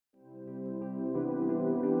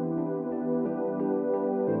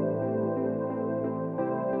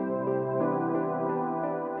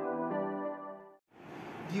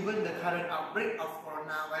current outbreak of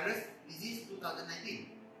coronavirus disease 2019,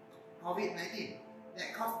 COVID-19, that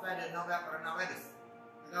caused by the novel coronavirus.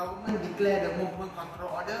 The government declared the movement control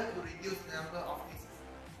order to reduce the number of cases.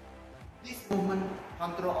 This movement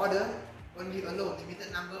control order only allows limited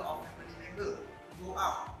number of family members to go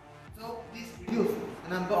out. So this reduces the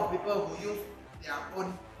number of people who use their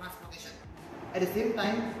own transportation. At the same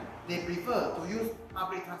time, they prefer to use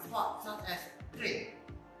public transport such as train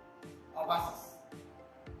or buses,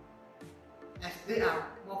 as they are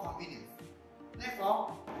more convenient.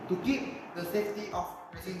 Therefore, to keep the safety of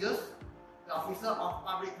passengers, the officer of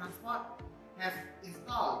public transport have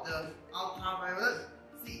installed the ultraviolet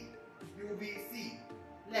C UVC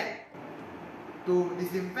lamp to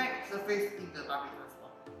disinfect surface in the public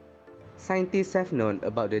transport. Scientists have known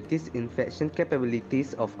about the disinfection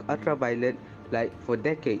capabilities of ultraviolet light for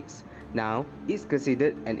decades. Now, it's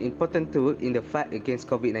considered an important tool in the fight against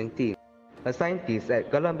COVID-19. A scientist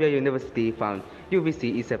at Columbia University found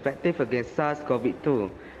UVC is effective against SARS-CoV-2,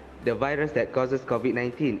 the virus that causes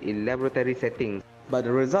COVID-19, in laboratory settings. But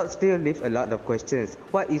the results still leave a lot of questions.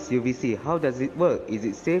 What is UVC? How does it work? Is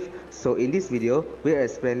it safe? So in this video, we are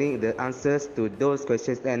explaining the answers to those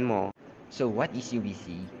questions and more. So what is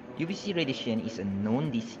UVC? UVC radiation is a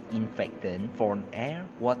known disinfectant for air,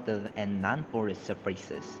 water, and non-porous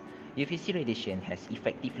surfaces. UVC radiation has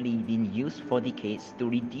effectively been used for decades to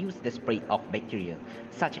reduce the spread of bacteria,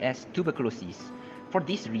 such as tuberculosis. For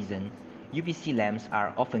this reason, UVC lamps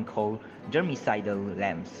are often called germicidal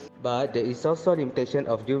lamps. But there is also a limitation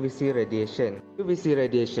of UVC radiation. UVC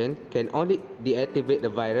radiation can only deactivate the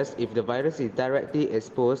virus if the virus is directly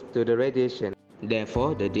exposed to the radiation.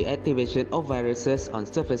 Therefore, the deactivation of viruses on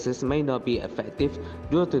surfaces may not be effective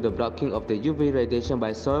due to the blocking of the UV radiation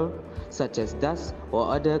by soil, such as dust, or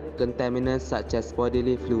other contaminants such as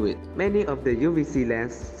bodily fluid. Many of the UVC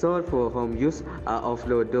lamps sold for home use are of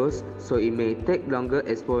low dose, so it may take longer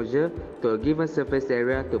exposure to a given surface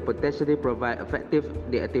area to potentially provide effective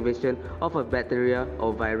deactivation of a bacteria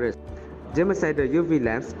or virus. Germicidal UV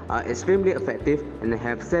lamps are extremely effective and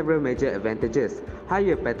have several major advantages: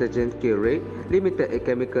 higher pathogen kill rate, limited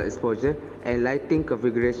chemical exposure, and lighting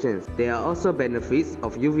configurations. There are also benefits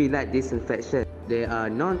of UV light disinfection. They are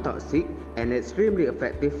non-toxic and extremely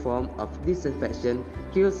effective form of disinfection,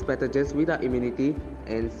 kills pathogens without immunity,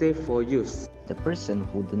 and safe for use. The person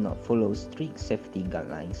who do not follow strict safety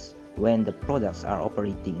guidelines when the products are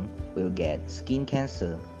operating will get skin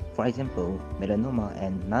cancer, for example, melanoma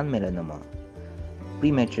and non-melanoma,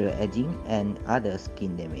 premature aging and other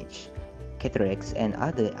skin damage, cataracts and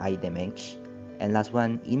other eye damage, and last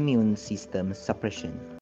one, immune system suppression.